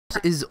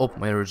What is up,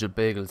 my original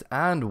bagels,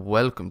 and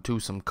welcome to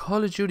some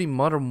Call of Duty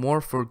Modern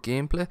Warfare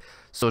gameplay.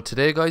 So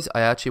today, guys, I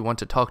actually want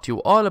to talk to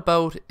you all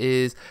about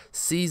is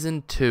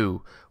Season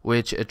 2,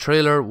 which a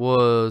trailer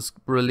was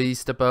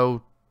released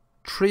about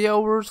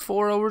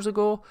 4 hours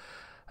ago,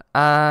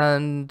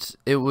 and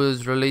it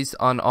was released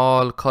on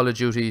all Call of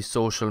Duty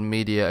social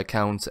media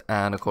accounts,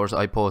 and of course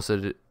I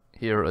posted it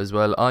here as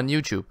well on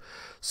YouTube.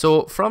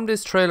 So from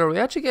this trailer, we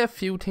actually get a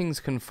few things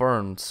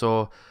confirmed,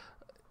 so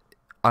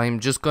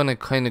I'm just gonna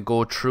kind of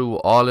go through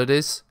all of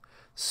this,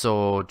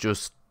 so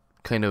just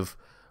kind of,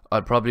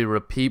 I'll probably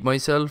repeat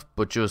myself,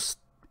 but just,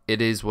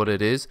 it is what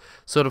it is.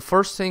 So the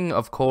first thing,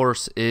 of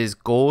course, is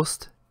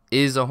Ghost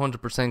is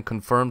 100%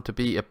 confirmed to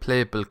be a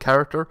playable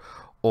character,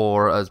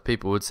 or as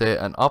people would say,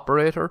 an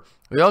operator.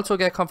 We also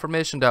get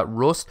confirmation that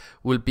Rust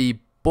will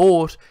be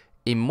both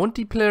a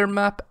multiplayer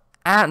map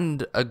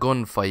and a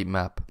gunfight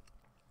map,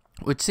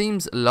 which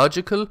seems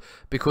logical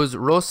because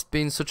Rust,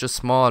 being such a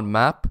small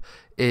map,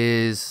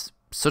 is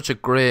such a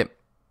great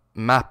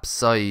map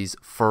size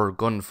for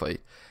gunfight.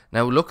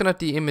 Now, looking at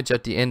the image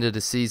at the end of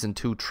the Season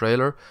 2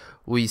 trailer,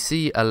 we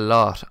see a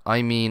lot,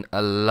 I mean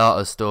a lot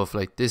of stuff.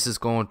 Like, this is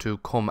going to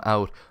come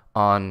out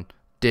on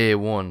day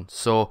one.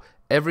 So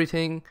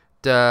everything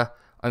that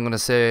I'm going to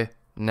say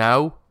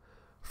now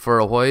for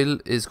a while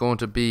is going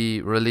to be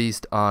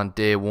released on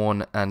day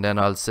one, and then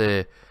I'll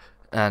say,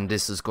 and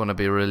this is going to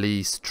be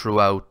released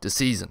throughout the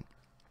season.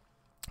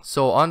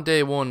 So on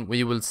day one,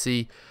 we will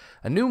see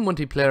a new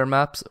multiplayer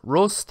maps,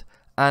 Rust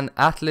and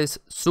Atlas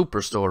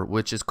Superstore,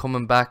 which is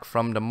coming back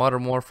from the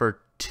Modern Warfare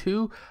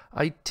 2.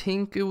 I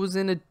think it was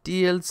in a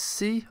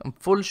DLC. I'm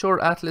full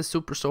sure Atlas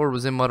Superstore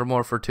was in Modern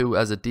Warfare 2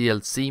 as a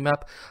DLC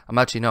map. I'm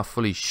actually not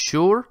fully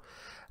sure.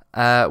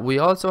 We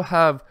also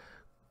have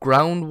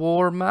Ground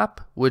War map,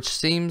 which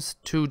seems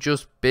to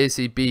just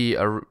basically be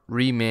a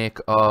remake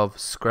of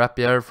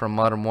Scrapyard from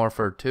Modern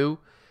Warfare 2.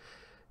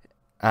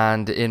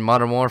 And in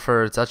Modern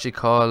Warfare, it's actually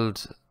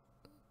called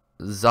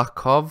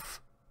Zakov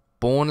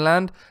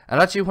Boneland,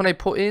 and actually when I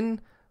put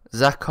in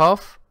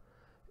Zakov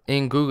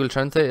in Google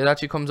Translate, it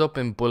actually comes up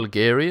in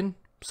Bulgarian,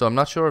 so I'm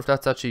not sure if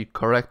that's actually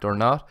correct or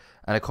not,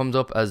 and it comes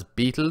up as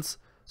Beatles,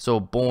 so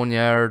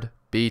Boneyard,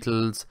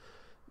 Beatles,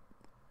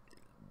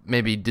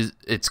 maybe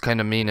it's kind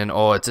of meaning,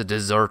 oh, it's a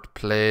desert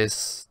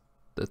place.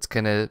 That's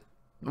kind of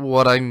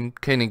what I'm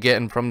kind of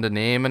getting from the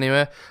name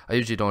anyway. I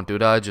usually don't do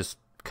that, I just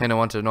kind of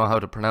want to know how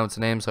to pronounce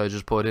the name, so I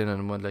just put it in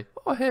and went like,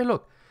 oh hey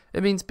look,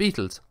 it means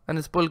Beatles, and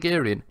it's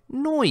Bulgarian.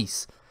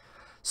 Nice.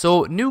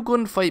 So, new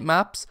gunfight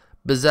maps,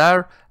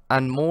 Bazaar,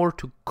 and more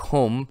to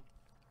come.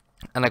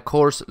 And of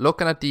course,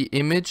 looking at the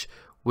image,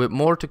 with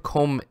more to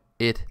come,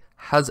 it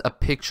has a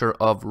picture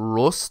of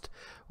Rust,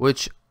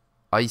 which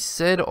I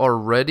said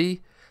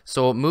already.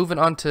 So, moving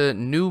on to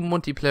new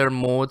multiplayer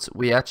modes,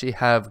 we actually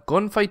have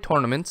gunfight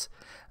tournaments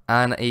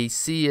and a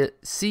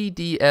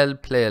CDL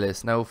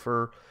playlist. Now,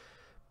 for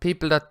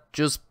people that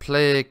just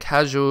play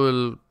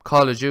casual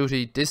Call of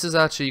Duty, this is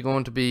actually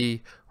going to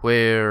be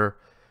where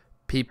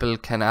people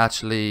can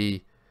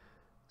actually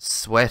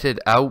sweat it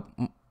out.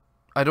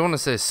 I don't want to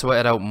say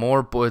sweat it out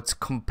more, but it's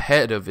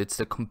competitive. It's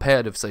the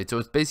competitive side. So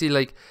it's basically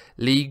like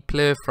League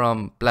play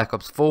from Black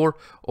Ops 4,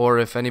 or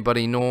if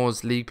anybody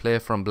knows, League play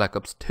from Black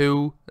Ops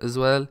 2 as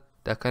well,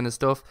 that kind of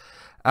stuff.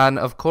 And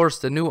of course,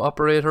 the new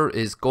operator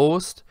is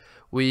Ghost.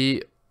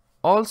 We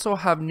also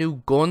have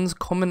new guns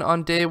coming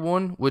on day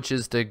one, which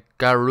is the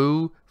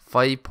Garou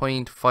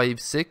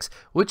 5.56,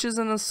 which is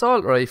an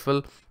assault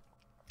rifle,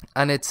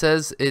 and it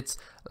says it's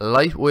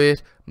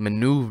lightweight,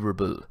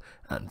 maneuverable,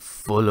 and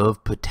full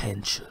of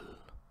potential.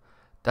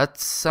 That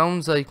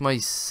sounds like my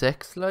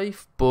sex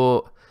life,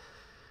 but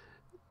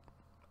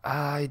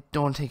I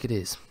don't think it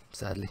is,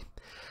 sadly.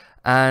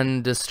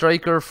 And the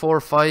Striker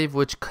 45,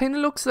 which kind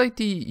of looks like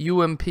the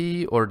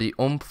UMP or the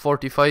UMP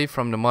 45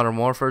 from the Modern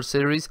Warfare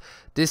series.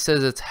 This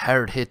says it's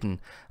hard hitting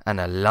and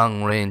a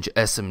long range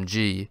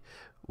SMG,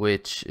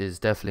 which is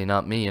definitely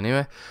not me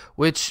anyway,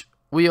 which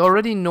we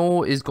already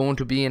know is going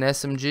to be an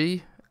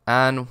SMG.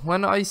 And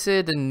when I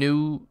say the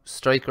new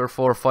Striker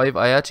 45,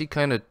 I actually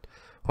kind of,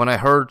 when I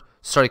heard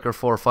Striker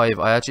 45,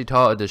 I actually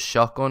thought of the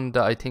shotgun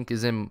that I think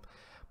is in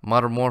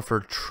Modern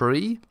Warfare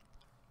 3,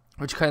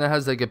 which kind of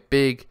has like a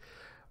big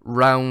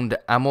round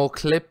ammo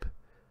clip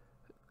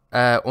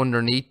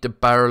underneath the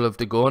barrel of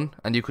the gun,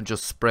 and you could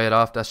just spray it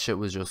off. That shit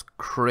was just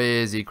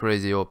crazy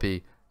OP.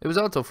 It was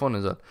also fun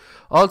as well.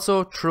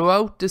 Also,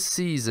 throughout the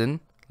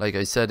season, like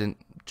I said in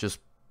just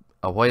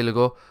a while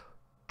ago,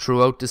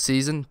 throughout the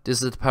season,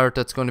 this is the part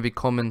that's going to be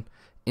coming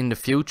in the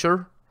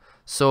future.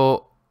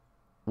 So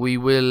we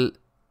will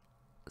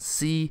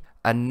see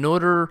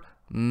another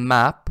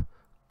map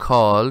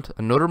called,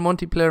 another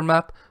multiplayer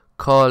map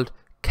called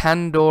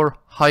Candor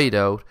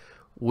Hideout,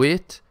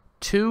 with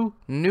two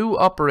new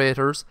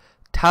operators,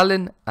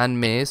 Talon and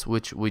Mace,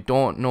 which we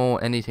don't know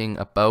anything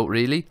about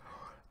really,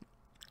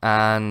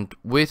 and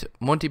with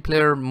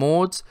multiplayer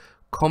modes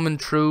coming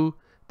through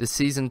the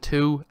Season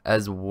 2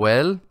 as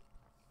well.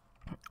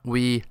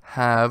 We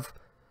have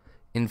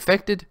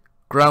Infected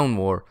Ground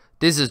War.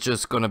 This is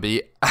just gonna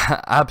be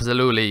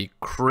absolutely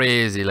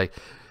crazy. Like,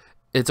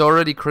 it's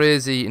already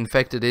crazy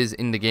infected is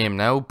in the game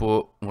now,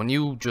 but when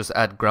you just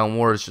add ground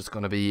war, it's just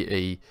going to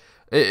be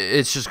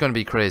it's just going to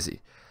be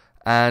crazy.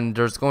 And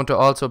there's going to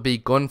also be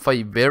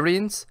gunfight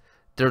variants.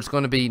 There's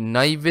going to be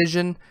night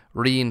vision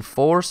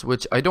reinforce,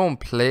 which I don't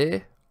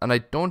play, and I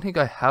don't think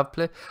I have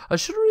played. I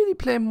should really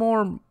play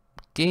more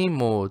game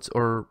modes,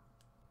 or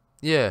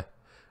yeah,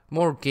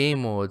 more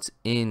game modes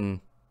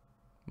in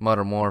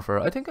Modern Warfare.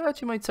 I think I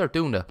actually might start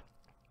doing that.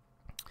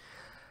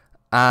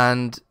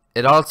 And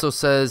it also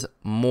says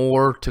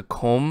more to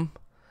come,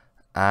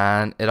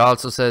 and it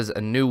also says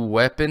a new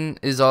weapon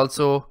is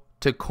also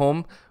to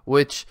come,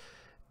 which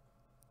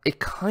it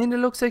kind of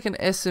looks like an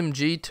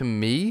SMG to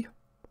me.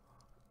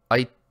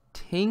 I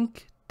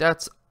think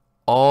that's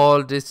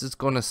all this is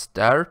going to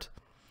start.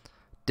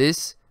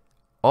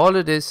 All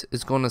of this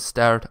is going to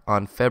start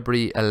on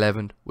February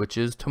 11th, which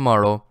is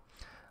tomorrow.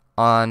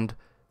 And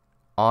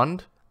all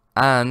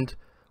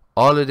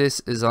of this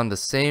is on the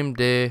same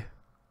day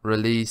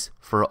release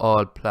for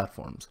all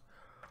platforms.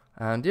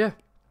 And yeah,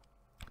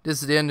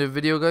 this is the end of the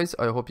video, guys.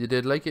 I hope you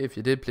did like it. If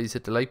you did, please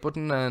hit the like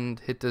button and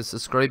hit the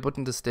subscribe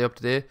button to stay up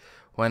to date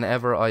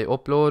whenever I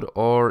upload,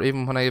 or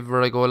even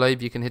whenever I go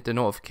live. You can hit the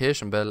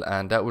notification bell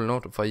and that will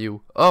notify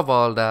you of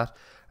all that.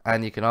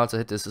 And you can also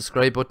hit the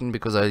subscribe button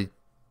because I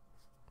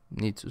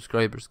need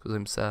subscribers because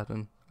I'm sad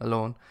and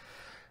alone.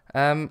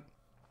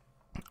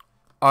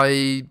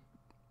 I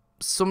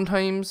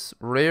sometimes,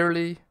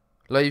 rarely,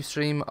 live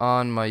stream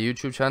on my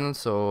YouTube channel,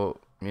 so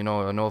you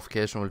know, a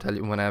notification will tell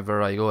you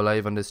whenever I go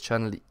live on this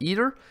channel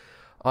either.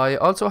 I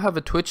also have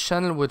a Twitch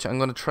channel which I'm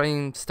going to try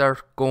and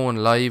start going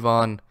live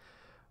on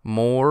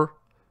more,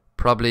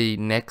 probably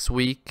next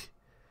week.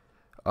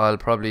 I'll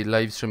probably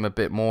live stream a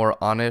bit more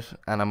on it,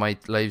 and I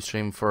might live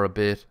stream for a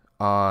bit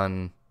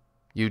on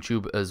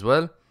YouTube as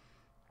well.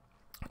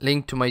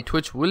 Link to my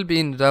Twitch will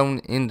be down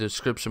in the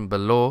description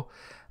below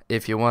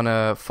if you want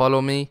to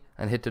follow me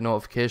and hit the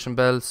notification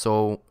bell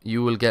so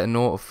you will get a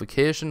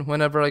notification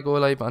whenever I go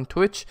live on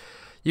Twitch.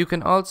 You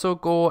can also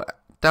go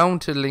down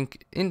to the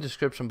link in the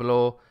description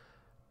below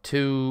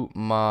to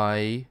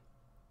my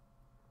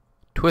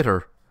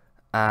Twitter.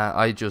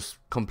 I just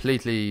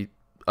completely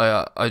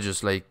I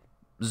just like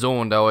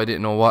zoned out. I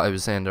didn't know what I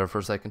was saying there for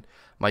a second.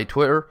 My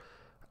Twitter,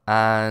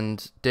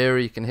 and there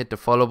you can hit the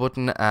follow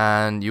button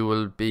and you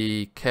will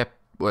be kept,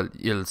 well,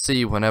 you'll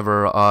see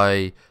whenever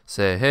I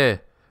say,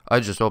 hey, I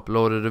just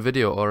uploaded a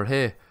video, or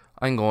hey,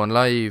 I'm going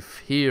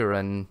live here,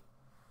 and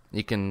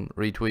you can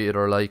retweet it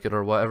or like it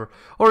or whatever.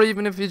 Or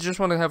even if you just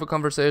want to have a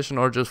conversation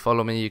or just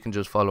follow me, you can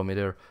just follow me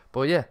there.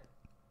 But yeah,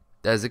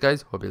 that's it,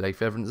 guys. Hope you like,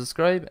 favorite, and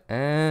subscribe,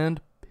 and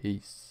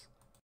peace.